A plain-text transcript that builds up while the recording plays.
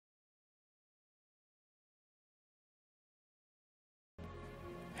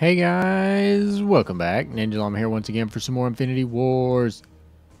Hey guys, welcome back. Ninja here once again for some more Infinity Wars.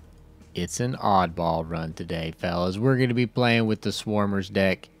 It's an oddball run today, fellas. We're going to be playing with the Swarmers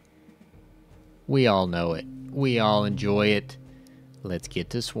deck. We all know it. We all enjoy it. Let's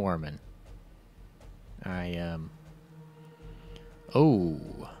get to swarming. Oh,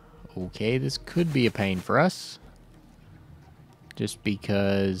 okay, this could be a pain for us. Just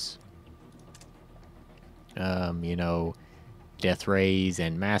because, you know, death rays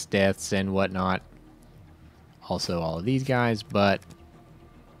and mass deaths and whatnot. Also all of these guys, but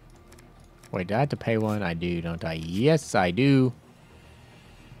wait, do I have to pay one? I do, don't I? Yes, I do.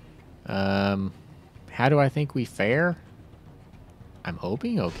 How do I think we fare? I'm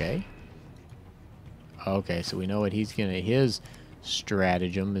hoping okay. Okay, so we know what his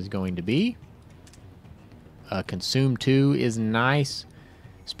stratagem is going to be. Consume 2 is nice,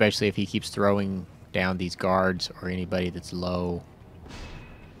 especially if he keeps throwing down these guards or anybody that's low.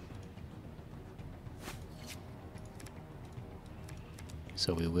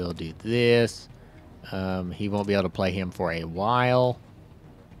 So we will do this. He won't be able to play him for a while.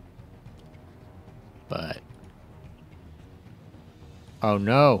 But... oh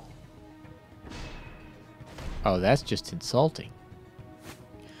no! Oh, that's just insulting.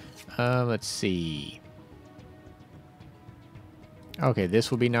 Let's see. Okay, this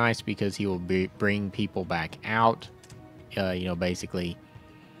will be nice because he will bring people back out. You know, basically.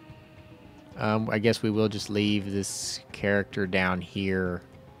 I guess we will just leave this character down here.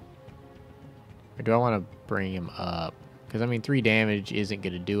 Or do I want to bring him up? Because, I mean, 3 damage isn't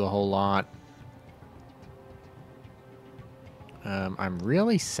going to do a whole lot. I'm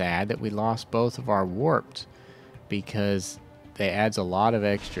really sad that we lost both of our warped. Because they adds a lot of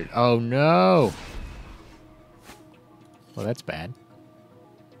extra... oh, no! Well, that's bad.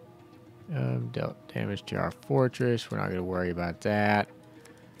 Dealt damage to our fortress. We're not going to worry about that.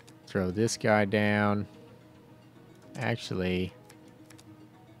 Throw this guy down. Actually,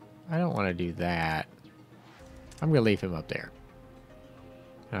 I don't want to do that. I'm going to leave him up there.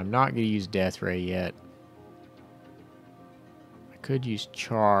 And I'm not going to use Death Ray yet. I could use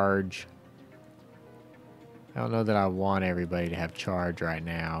Charge. I don't know that I want everybody to have Charge right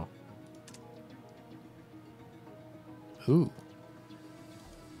now. Ooh.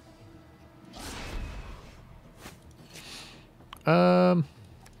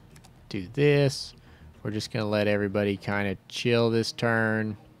 Do this. We're just going to let everybody kind of chill this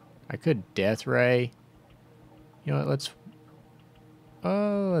turn. I could Death Ray. You know what,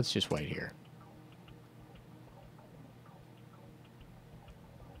 let's just wait here.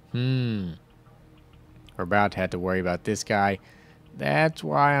 We're about to have to worry about this guy. That's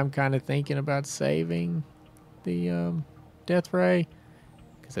why I'm kind of thinking about saving the Death Ray.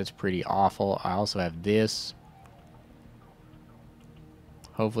 Because that's pretty awful. I also have this.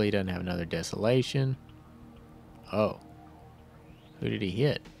 Hopefully he doesn't have another Desolation. Oh. Who did he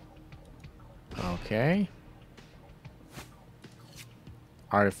hit? Okay.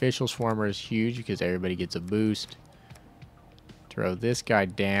 Artificial Swarmer is huge because everybody gets a boost. Throw this guy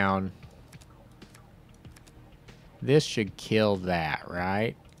down. This should kill that,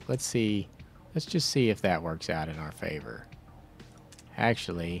 right? Let's see. Let's just see if that works out in our favor.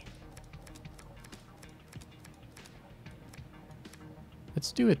 Actually,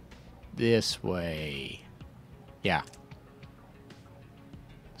 let's do it this way. Yeah.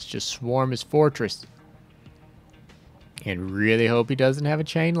 Let's just swarm his fortress. And really hope he doesn't have a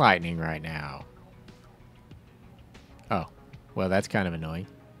chain lightning right now. Oh, well, that's kind of annoying.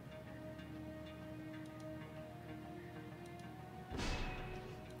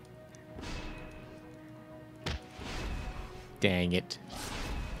 Dang it.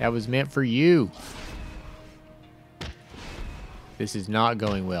 That was meant for you. This is not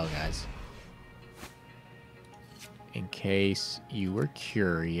going well, guys. In case you were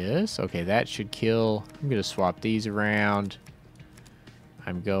curious. Okay, that should kill. I'm going to swap these around.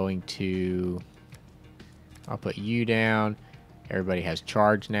 I'm going to... I'll put you down. Everybody has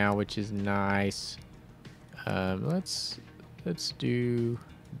charge now, which is nice. Let's do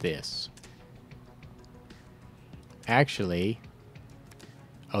this. Actually...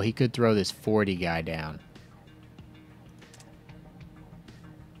 oh, he could throw this 40 guy down.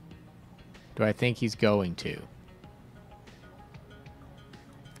 Do I think he's going to?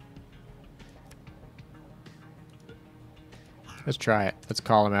 Let's try it. Let's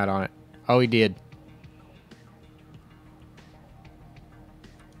call him out on it. Oh, he did.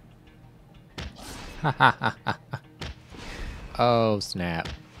 Ha ha ha ha. Oh, snap.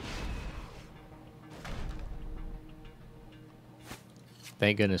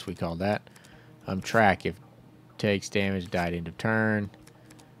 Thank goodness we called that. Track if takes damage, died end of turn.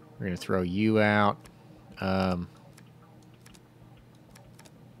 We're going to throw you out.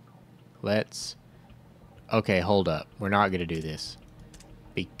 Let's... Okay, hold up. We're not going to do this.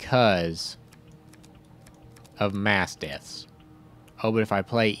 Because of mass deaths. Oh, but if I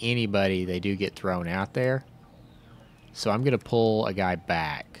play anybody, they do get thrown out there. So I'm going to pull a guy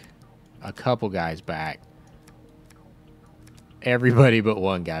back. A couple guys back. Everybody but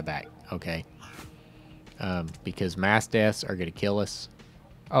one guy back. Okay. Because mass deaths are going to kill us.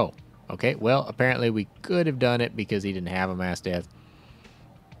 Oh, okay. Well, apparently we could have done it because he didn't have a mass death.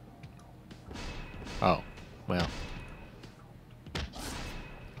 Oh, well.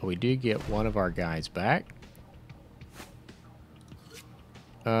 We do get one of our guys back.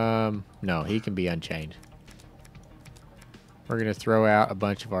 No, he can be unchained. We're going to throw out a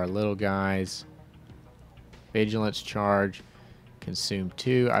bunch of our little guys. Vigilance charge. Consume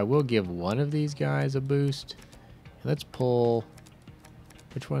 2. I will give one of these guys a boost. Let's pull...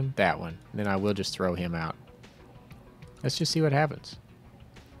 Which one? That one. And then I will just throw him out. Let's just see what happens.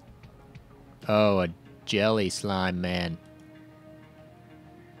 Oh, a jelly slime man.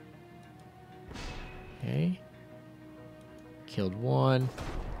 Okay. Killed one.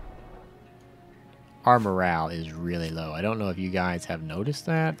 Our morale is really low. I don't know if you guys have noticed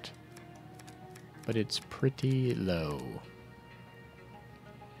that, but it's pretty low.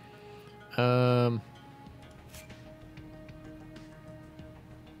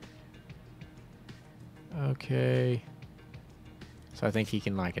 Okay. So I think he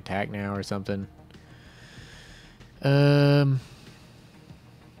can like attack now or something. Let's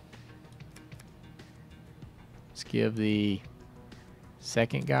give the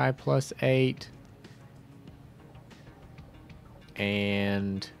second guy +8.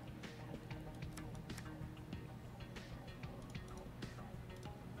 And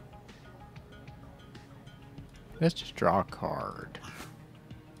let's just draw a card.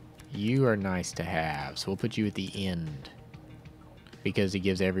 You are nice to have, so we'll put you at the end because it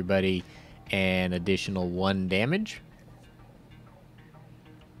gives everybody an additional 1 damage.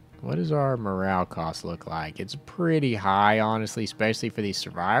 What does our morale cost look like? It's pretty high, honestly, especially for these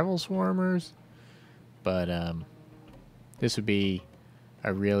survival swarmers. But this would be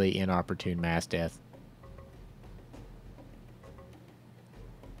a really inopportune mass death.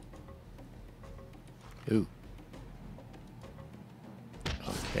 Ooh.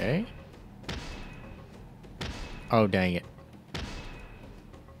 Okay. Oh, dang it.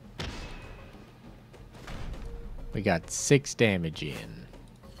 We got 6 damage in.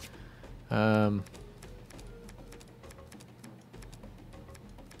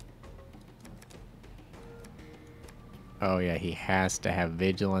 Oh yeah, he has to have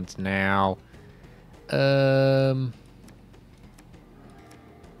vigilance now. I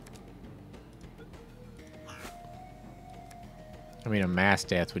mean, a mass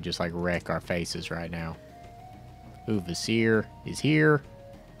death would just like wreck our faces right now. Ooh, Vasir is here.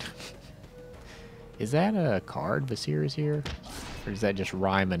 Is that a card? Vasir is here? Or does that just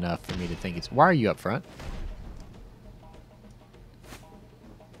rhyme enough for me to think it's... Why are you up front?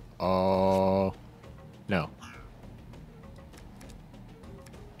 Oh. No.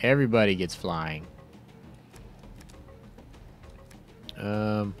 Everybody gets flying. We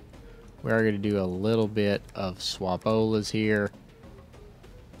are going to do a little bit of swapolas here.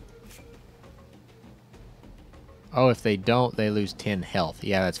 Oh, if they don't, they lose 10 health.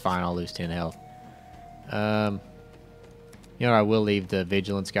 Yeah, that's fine. I'll lose 10 health. You know, I will leave the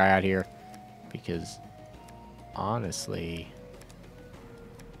vigilance guy out here because, honestly,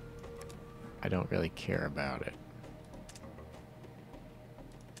 I don't really care about it.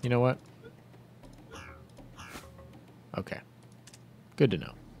 You know what? Okay. Good to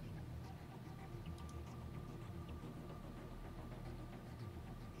know.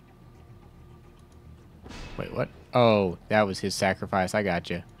 Wait, what? Oh, that was his sacrifice. I got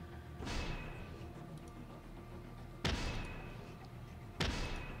you.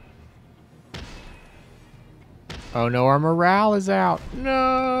 Oh no, our morale is out.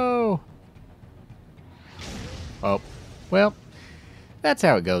 No. Oh, well, that's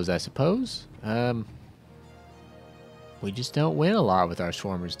how it goes, I suppose. We just don't win a lot with our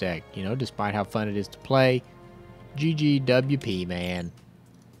Swarmers deck, you know, despite how fun it is to play. GGWP, man.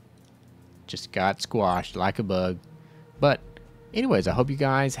 Just got squashed like a bug. But anyways, I hope you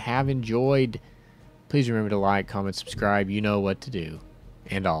guys have enjoyed. Please remember to like, comment, subscribe. You know what to do.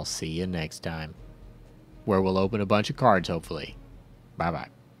 And I'll see you next time, where we'll open a bunch of cards, hopefully. Bye-bye.